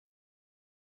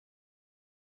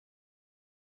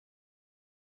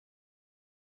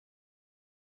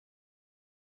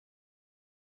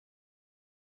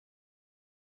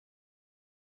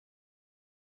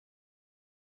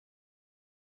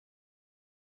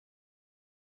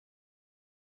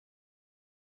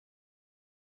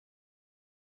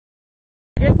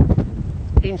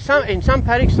in some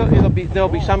paddocks there'll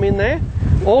be some in there.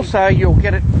 Also, you'll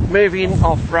get it moving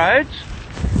off roads.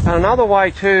 And another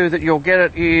way too that you'll get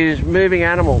it is moving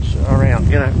animals around.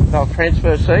 You know, they'll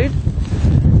transfer seed,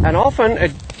 and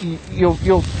often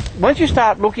you'll once you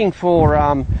start looking for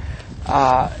and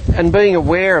being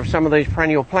aware of some of these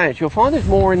perennial plants, you'll find there's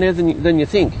more in there than you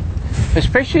think.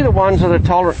 Especially the ones that are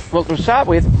tolerant. Well, to start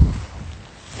with,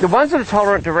 the ones that are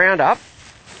tolerant to Roundup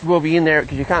will be in there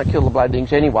because you can't kill the blood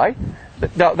things anyway.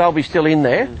 But they'll be still in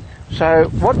there. So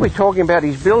what we're talking about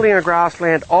is building a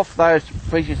grassland off those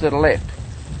species that are left.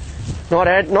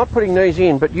 Not putting these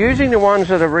in, but using the ones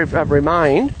that have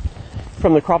remained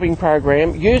from the cropping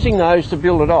program, using those to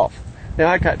build it off.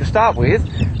 Now, okay, to start with,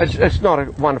 it's not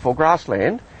a wonderful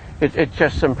grassland. It's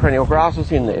just some perennial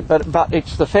grasses in there, but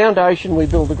it's the foundation we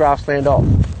build the grassland off.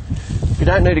 You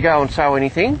don't need to go and sow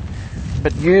anything,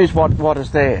 but use what is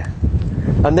there,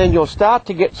 and then you'll start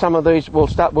to get some of these. We'll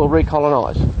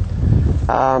recolonise.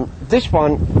 This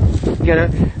one, you know,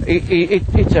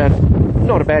 it's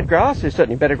not a bad grass. There's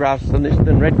certainly better grass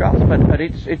than red grass, but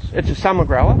it's a summer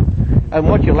grower, and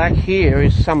what you lack here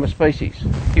is summer species.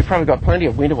 You've probably got plenty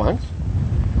of winter ones.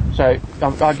 So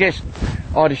I guess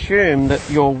I'd assume that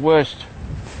your worst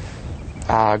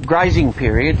grazing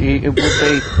period it would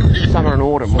be summer and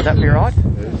autumn. Would that be right?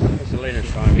 It's the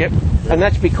latest time. Yep, and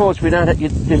that's because we don't.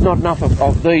 There's not enough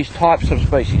of these types of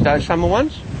species. Those summer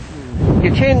ones.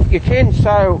 You can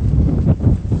sow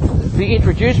the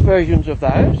introduced versions of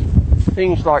those.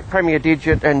 Things like Premier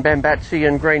Digit and Bambatsi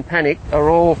and Green Panic are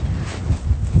all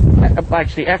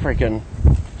actually African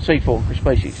seed form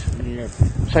species. Yep.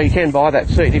 So you can buy that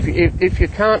seed. If you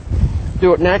can't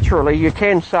do it naturally, you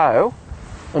can sow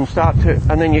and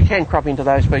and then you can crop into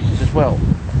those species as well.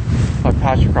 Like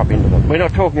pasture crop into them. We're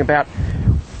not talking about,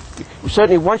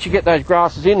 certainly once you get those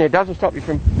grasses in there, it doesn't stop you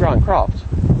from growing crops.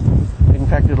 In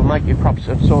fact, it'll make your crops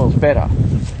and soils better.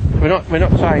 We're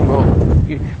not saying, well,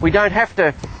 we don't have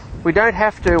to think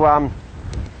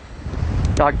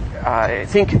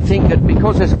that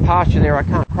because there's a pasture there I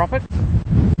can't crop it.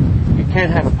 You can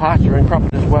have a pasture and crop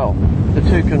it as well. The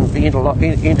two can be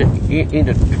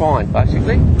intertwined,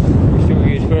 basically. You still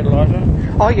use fertiliser?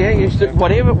 Oh yeah,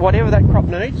 whatever that crop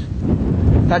needs.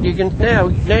 But you can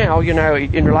now you know,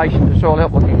 in relation to soil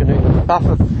health, what you can do,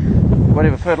 buffer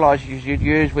whatever fertilisers you'd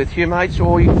use with humates,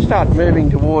 or you can start moving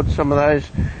towards some of those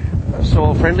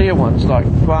soil friendlier ones like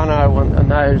guano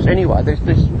and those. Anyway, there's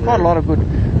quite a lot of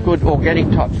good organic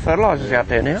type fertilisers out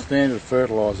there now. Standard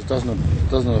fertiliser doesn't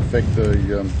affect the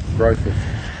growth of.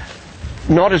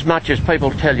 Not as much as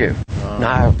people tell you.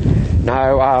 No.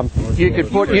 You could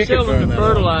sell them the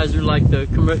fertilizer like the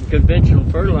conventional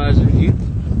fertilizer. You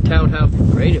tout how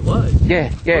great it was. Yeah.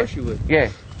 Of course you would. Yeah.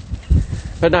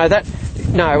 But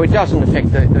no, it doesn't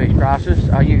affect these grasses.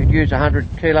 You could use 100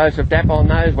 kilos of DAP on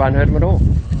those, won't hurt them at all.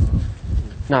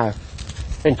 No.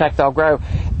 In fact, they'll grow.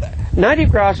 Native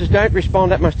grasses don't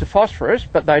respond that much to phosphorus,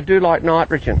 but they do like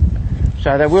nitrogen.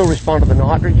 So they will respond to the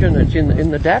nitrogen that's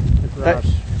in the DAP.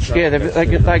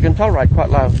 They can tolerate quite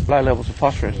low levels of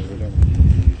phosphorus.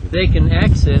 They can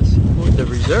access the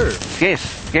reserve.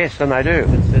 Yes, and they do.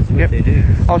 That's what they do.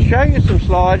 I'll show you some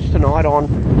slides tonight on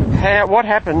what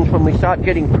happens when we start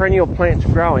getting perennial plants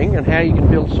growing and how you can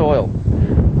build soil.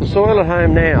 The soil at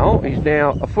home now is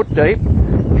now a foot deep.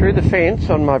 Through the fence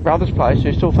on my brother's place,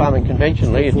 who's still farming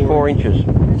conventionally, it's 4 inches.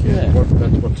 Yeah.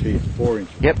 That's what's here, 4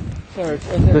 inches. Yep. So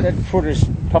that foot is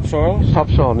topsoil? It's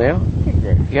topsoil now.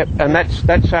 Yep, and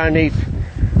that's only,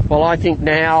 well, I think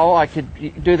now I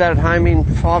could do that at home in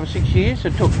 5 or 6 years.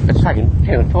 It's taken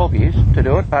 10 or 12 years to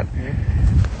do it, but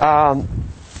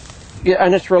yeah,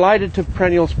 and it's related to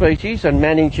perennial species and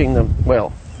managing them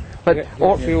well. But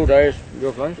field days,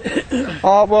 your place?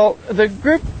 Oh well, the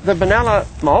group, the Benalla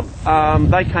mob,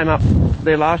 they came up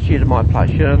there last year to my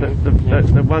place. You know,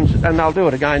 the ones, and they'll do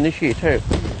it again this year too.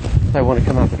 They want to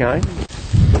come up again.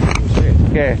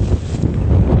 Yeah.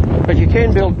 But you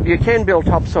can build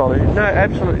topsoil. There's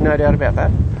absolutely no doubt about that.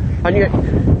 And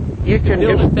you can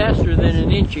build it faster than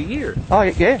an inch a year. Oh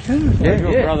yeah.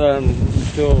 Your brother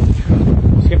still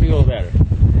skeptical about it.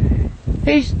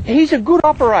 He's a good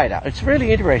operator. It's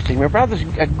really interesting. My brother's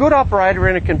a good operator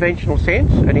in a conventional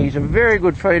sense, and he's a very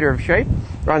good feeder of sheep.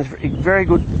 Runs a very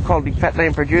good quality fat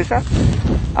lamb producer.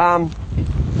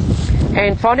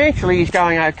 And financially he's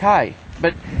going okay.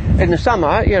 But in the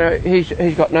summer, you know, he's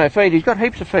got no feed. He's got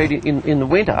heaps of feed in the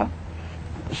winter.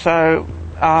 So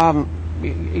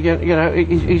you know,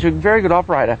 he's a very good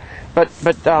operator. But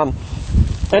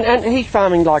and he's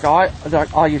farming like I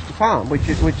used to farm, which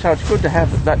so it's good to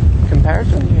have that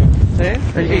comparison. Yeah.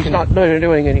 He's not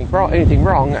doing anything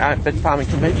wrong, but farming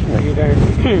conventionally. You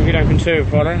don't conserve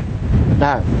fodder?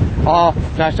 No.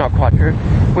 Oh, no, it's not quite true.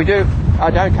 We do.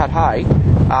 I don't cut hay,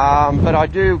 but I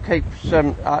do keep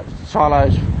some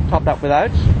silos topped up with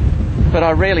oats. But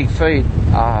I rarely feed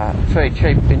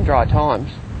sheep in dry times.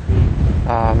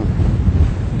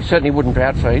 You certainly wouldn't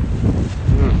drought feed.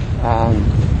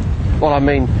 Well, I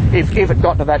mean, if it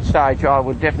got to that stage, I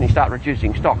would definitely start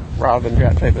reducing stock rather than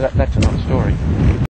drought feed. But that's another story.